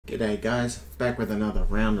G'day guys, back with another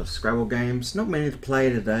round of Scrabble games. Not many to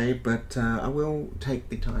play today, but I will take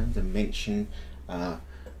the time to mention the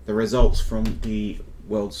results from the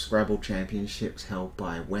World Scrabble Championships held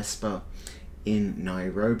by WESPA in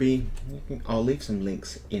Nairobi. I'll leave some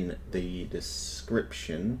links in the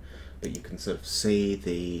description, but you can sort of see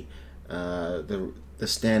the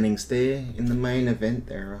standings there. In the main event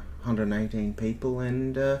there are 118 people,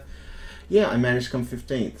 and yeah, I managed to come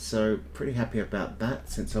 15th, so pretty happy about that,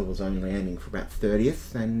 since I was only aiming for about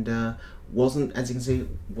 30th, and wasn't, as you can see,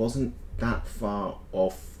 wasn't that far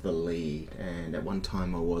off the lead. And at one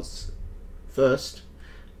time I was first,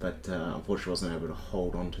 but unfortunately wasn't able to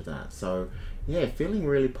hold on to that. So yeah, feeling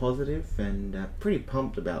really positive and pretty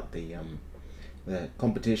pumped about the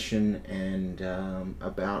competition, and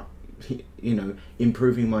about, you know,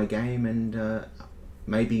 improving my game and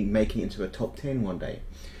maybe making it into a top 10 one day.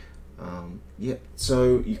 Yeah,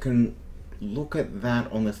 so you can look at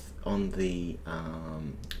that on the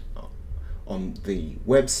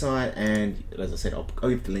website, and as I said, I'll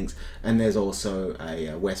give the links. And there's also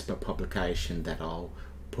a WESPA publication that I'll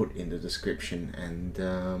put in the description, and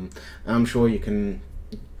I'm sure you can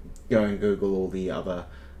go and Google all the other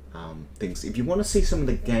things. If you want to see some of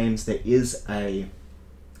the games, there is I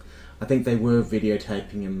think they were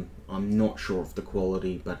videotaping them. I'm not sure of the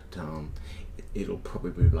quality, but it'll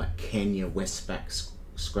probably be like Kenya, WESPA,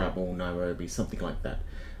 Scrabble, Nairobi, something like that.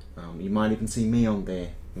 You might even see me on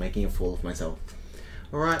there making a fool of myself.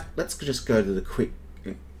 Alright, let's just go to the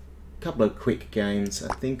couple of quick games.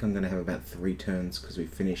 I think I'm going to have about 3 turns because we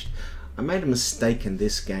finished. I made a mistake in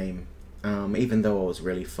this game, even though I was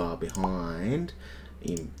really far behind.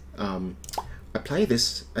 I play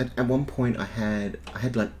this, at one point I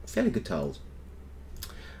had like fairly good tiles.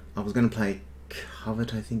 I was going to play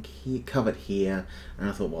Covered, I think, Covered here, and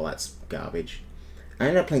I thought, well, that's garbage. I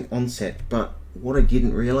ended up playing Onset, but what I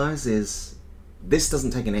didn't realize is this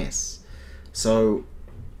doesn't take an S. So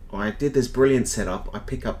I did this brilliant setup. I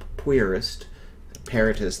pick up Puerist,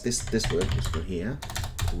 Peritus, this word here,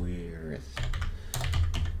 Puerist.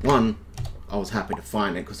 One, I was happy to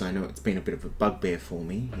find it because I know it's been a bit of a bugbear for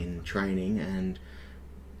me in training, and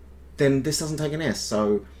then this doesn't take an S.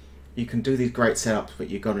 So you can do these great setups, but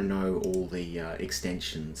you've got to know all the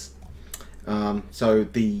extensions. I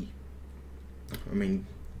mean,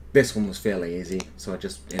 this one was fairly easy, so I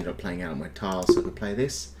just ended up playing out my tiles so I could play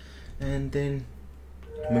this, and then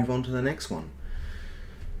move on to the next one.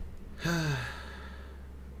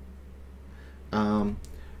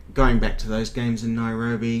 Going back to those games in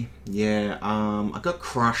Nairobi, yeah, I got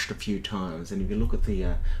crushed a few times, and if you look at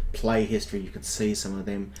the play history, you could see some of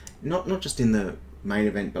them, not just in the main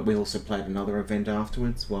event, but we also played another event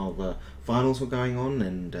afterwards while the finals were going on,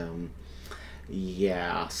 and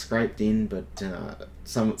yeah, scraped in, but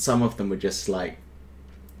some of them were just like,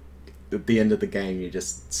 at the end of the game you're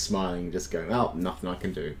just smiling, just going, oh, nothing I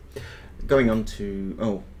can do. Going on to,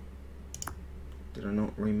 oh, did I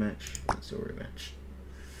not rematch? Let's do a rematch.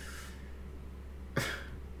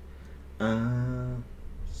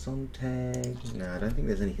 Sontag, no, I don't think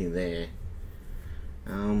there's anything there.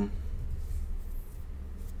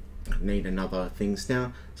 Need another things.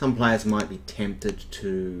 Now, some players might be tempted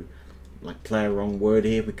to like play a wrong word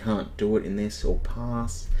here. We can't do it in this, or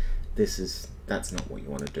pass. That's not what you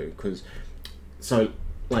want to do, because so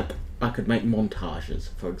like I could make montages,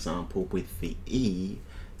 for example, with the E.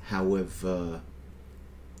 However,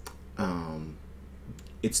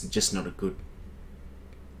 it's just not a good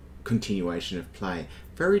continuation of play.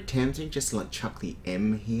 Very tempting just to like chuck the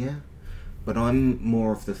M here, but I'm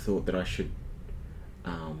more of the thought that I should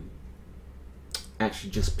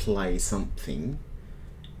actually just play something.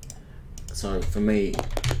 So for me,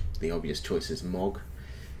 the obvious choice is Mog.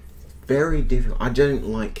 Very difficult. I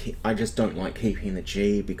just don't like keeping the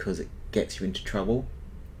G because it gets you into trouble.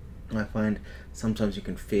 I find sometimes you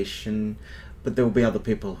can fish, but there will be other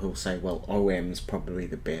people who'll say, well, OM's probably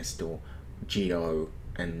the best, or GO,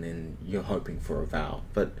 and then you're hoping for a vowel.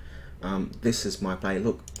 But this is my play.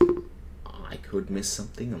 Look, I could miss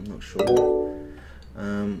something, I'm not sure.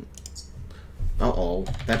 Uh-oh,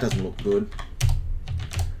 that doesn't look good.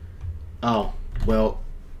 Oh, well,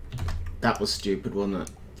 that was stupid, wasn't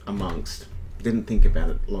it? Amongst. Didn't think about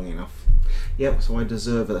it long enough. Yep, so I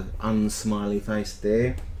deserve an unsmiley face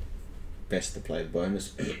there. Best to play the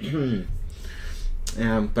bonus.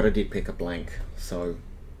 But I did pick a blank, so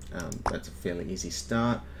that's a fairly easy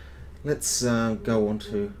start. Let's go on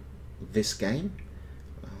to this game.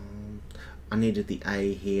 I needed the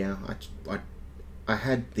A here. I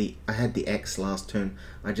had the X last turn.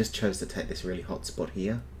 I just chose to take this really hot spot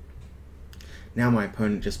here. Now my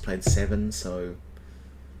opponent just played 7, so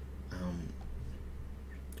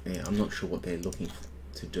Yeah, I'm not sure what they're looking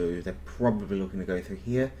to do. They're probably looking to go through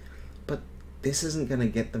here, but this isn't going to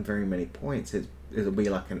get them very many points. It'll be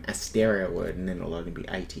like an Asteria word, and then it'll only be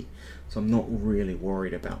 80. So I'm not really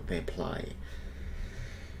worried about their play.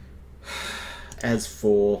 As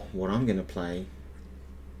for what I'm going to play,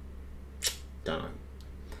 don't know.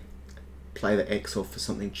 Play the X off for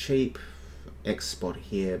something cheap. X spot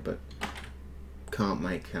here, but can't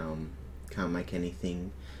make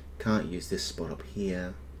anything. Can't use this spot up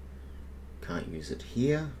here. Can't use it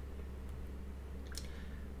here.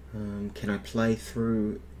 Can I play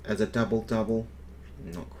through as a double-double?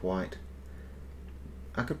 Not quite.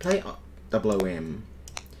 I could play OOM,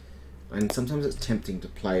 and sometimes it's tempting to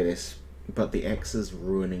play this, but the X is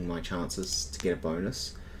ruining my chances to get a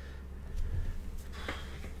bonus.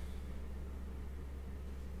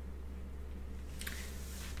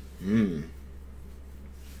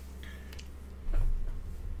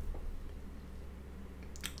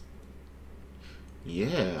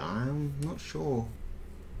 Yeah, I'm not sure.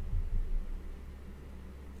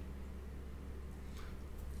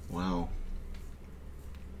 Wow.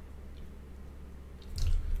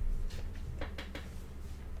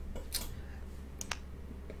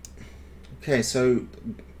 Okay, so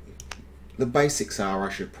the basics are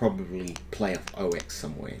I should probably play off OX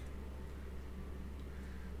somewhere.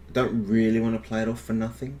 I don't really want to play it off for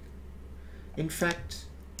nothing. In fact,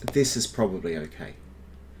 this is probably okay.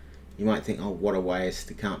 You might think, oh, what a waste,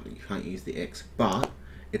 you can't use the X, but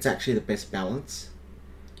it's actually the best balance.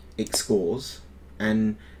 It scores,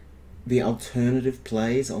 and the alternative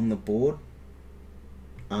plays on the board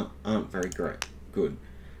aren't very good.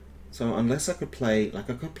 So unless I could play, like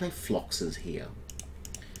I could play Floxes here,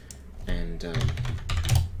 and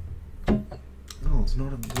oh, it's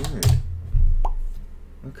not a word.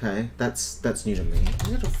 Okay, that's new to me.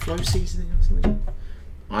 Is it a flow seasoning or something?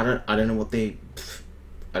 I don't know what the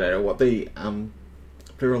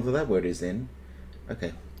plural of that word is then.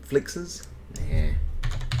 Okay, Flixes?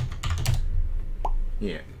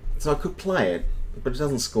 Yeah. So I could play it, but it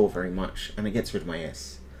doesn't score very much, and it gets rid of my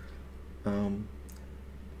S.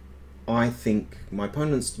 I think my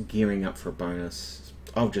opponent's gearing up for a bonus.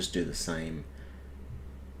 I'll just do the same.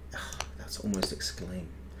 That's almost exclaim.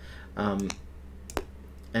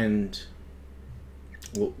 And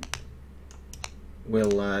we'll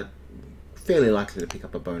fairly likely to pick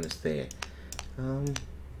up a bonus there.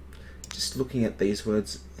 Just looking at these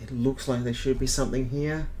words, it looks like there should be something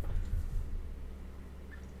here.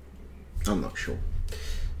 I'm not sure.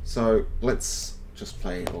 So let's just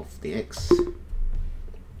play off the X.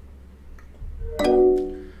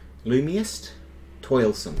 Lumiest?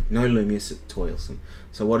 Toilsome. No Lumiest, toilsome.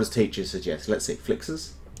 So what does teacher suggest? Let's see.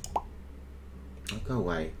 Flixes? Oh, go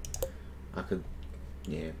away. I could...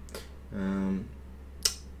 yeah. Don't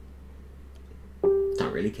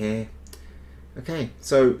really care. Okay,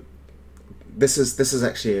 so this is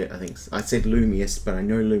actually, I think I said Lumiest, but I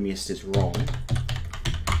know Lumiest is wrong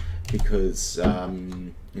because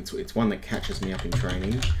it's one that catches me up in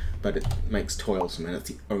training, but it makes toilsome, and that's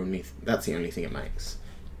the only thing it makes.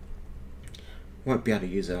 Won't be able to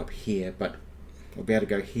use it up here, but I'll be able to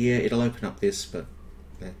go here. It'll open up this, but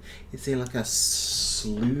is there like a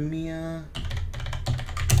Slumia?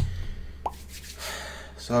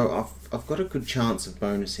 So I've got a good chance of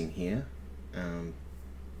bonusing here.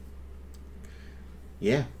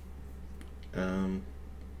 Yeah.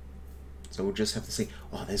 So we'll just have to see.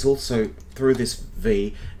 Oh, there's also through this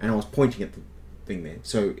V, and I was pointing at the thing there.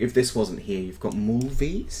 So if this wasn't here, you've got mul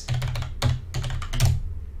V's.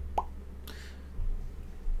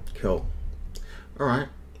 Cool. All right.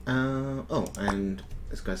 Oh, and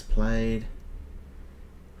this guy's played.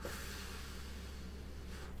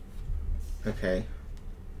 Okay.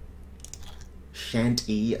 Shant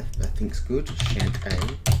E, I think's good. Shant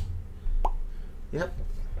A. Yep.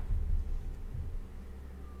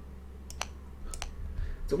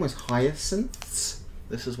 It's almost hyacinths.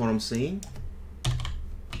 This is what I'm seeing.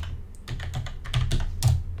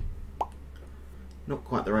 Not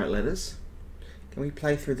quite the right letters. Can we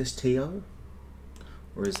play through this TO?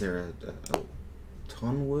 Or is there a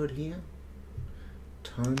ton word here?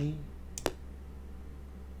 Tony?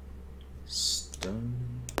 Stone?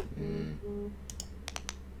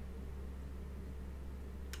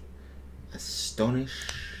 Astonish?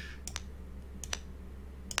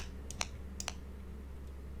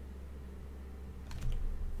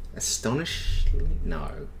 Astonish?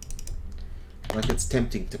 No. Like it's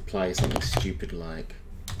tempting to play something stupid like...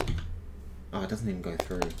 oh, it doesn't even go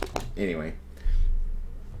through. Anyway.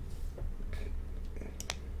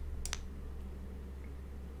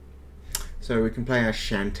 So we can play our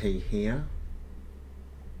Shanty here.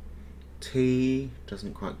 T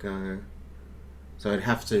doesn't quite go. So I'd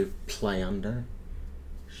have to play under.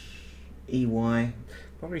 EY,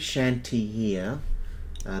 probably shanty here.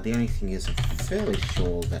 The only thing is I'm fairly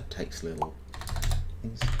sure that takes little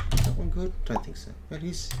things. Is that one good? Don't think so. That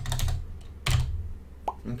is.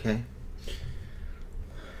 Okay.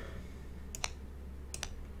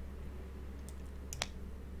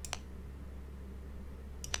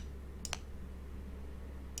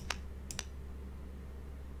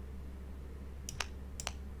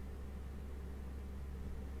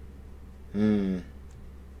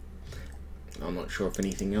 I'm not sure if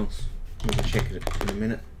anything else. We'll check it in a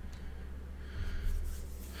minute.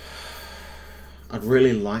 I'd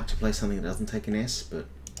really like to play something that doesn't take an S, but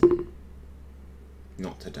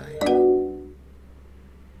not today.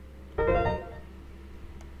 I've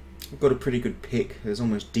got a pretty good pick. It's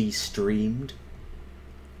almost de-streamed.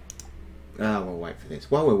 We'll wait for this.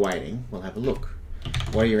 While we're waiting, we'll have a look.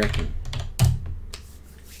 What do you reckon?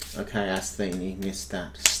 Okay, Asthini, missed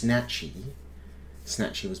that. Snatchy.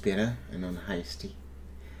 Snatchy was better, and on Hasty.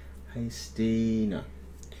 Hasty, no.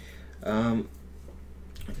 Do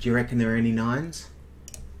you reckon there are any 9s?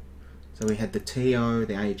 So we had the TO,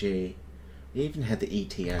 the AG, we even had the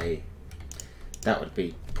ETA. That would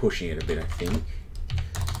be pushing it a bit, I think.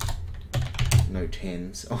 No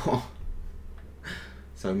 10s. Oh.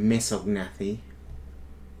 So Mesognathi.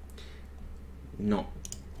 Not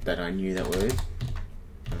that I knew that word.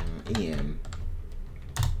 EM.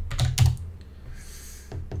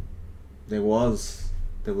 There was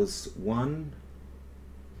one.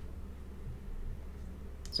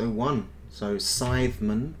 So one. So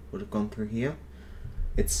Scytheman would have gone through here.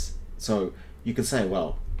 It's so you could say,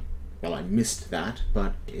 well, I missed that,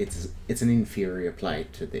 but it's an inferior play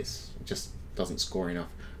to this. It just doesn't score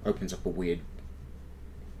enough. Opens up a weird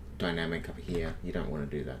dynamic up here. You don't want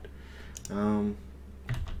to do that.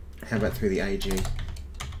 How about through the AG?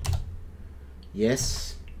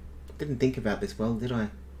 Yes. Didn't think about this well, did I?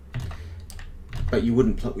 But you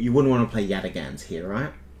wouldn't want to play Yatagans here,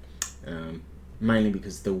 right? Mainly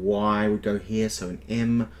because the Y would go here, so an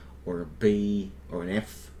M or a B or an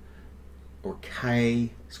F or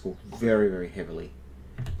K score very, very heavily.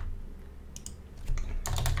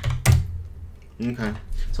 Okay,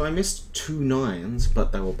 so I missed 2 9s,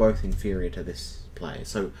 but they were both inferior to this play.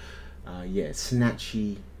 So yeah,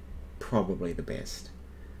 Snatchy probably the best.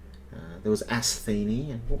 There was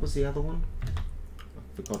Asthini, and what was the other one?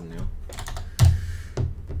 I've forgotten now.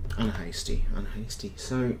 Unhasty.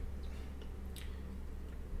 So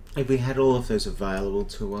if we had all of those available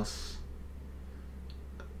to us,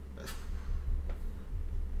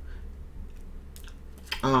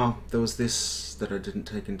 there was this that I didn't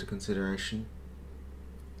take into consideration.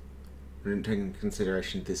 I didn't take into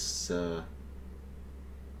consideration this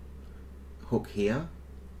hook here.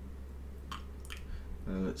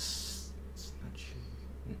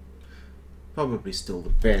 Probably still the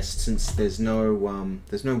best, since there's no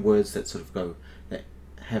words that sort of go that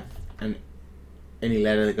have any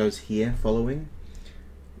letter that goes here following.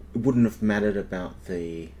 It wouldn't have mattered about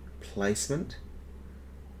the placement.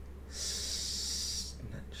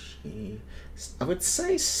 Snatchy. I would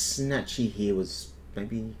say Snatchy here was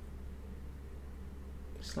maybe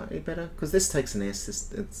slightly better, because this takes an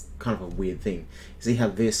S. It's kind of a weird thing. You see how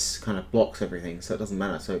this kind of blocks everything, so it doesn't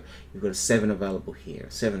matter. So you've got a 7 available here,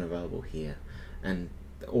 a 7 available here, and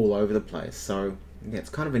all over the place. So yeah, it's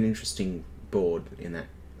kind of an interesting board in that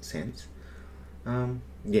sense.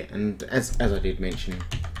 Yeah, and as I did mention,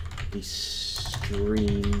 he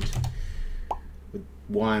streamed.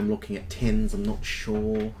 Why I'm looking at 10s, I'm not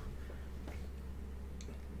sure.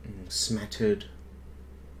 Smattered.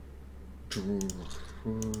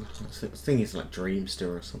 I think it's like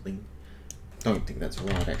Dreamster or something. Don't think that's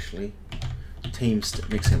right, actually. Teamster,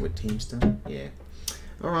 mixing it with Teamster. Yeah.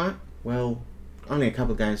 Alright, well, only a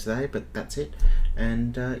couple of games today, but that's it.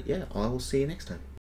 And yeah, I will see you next time.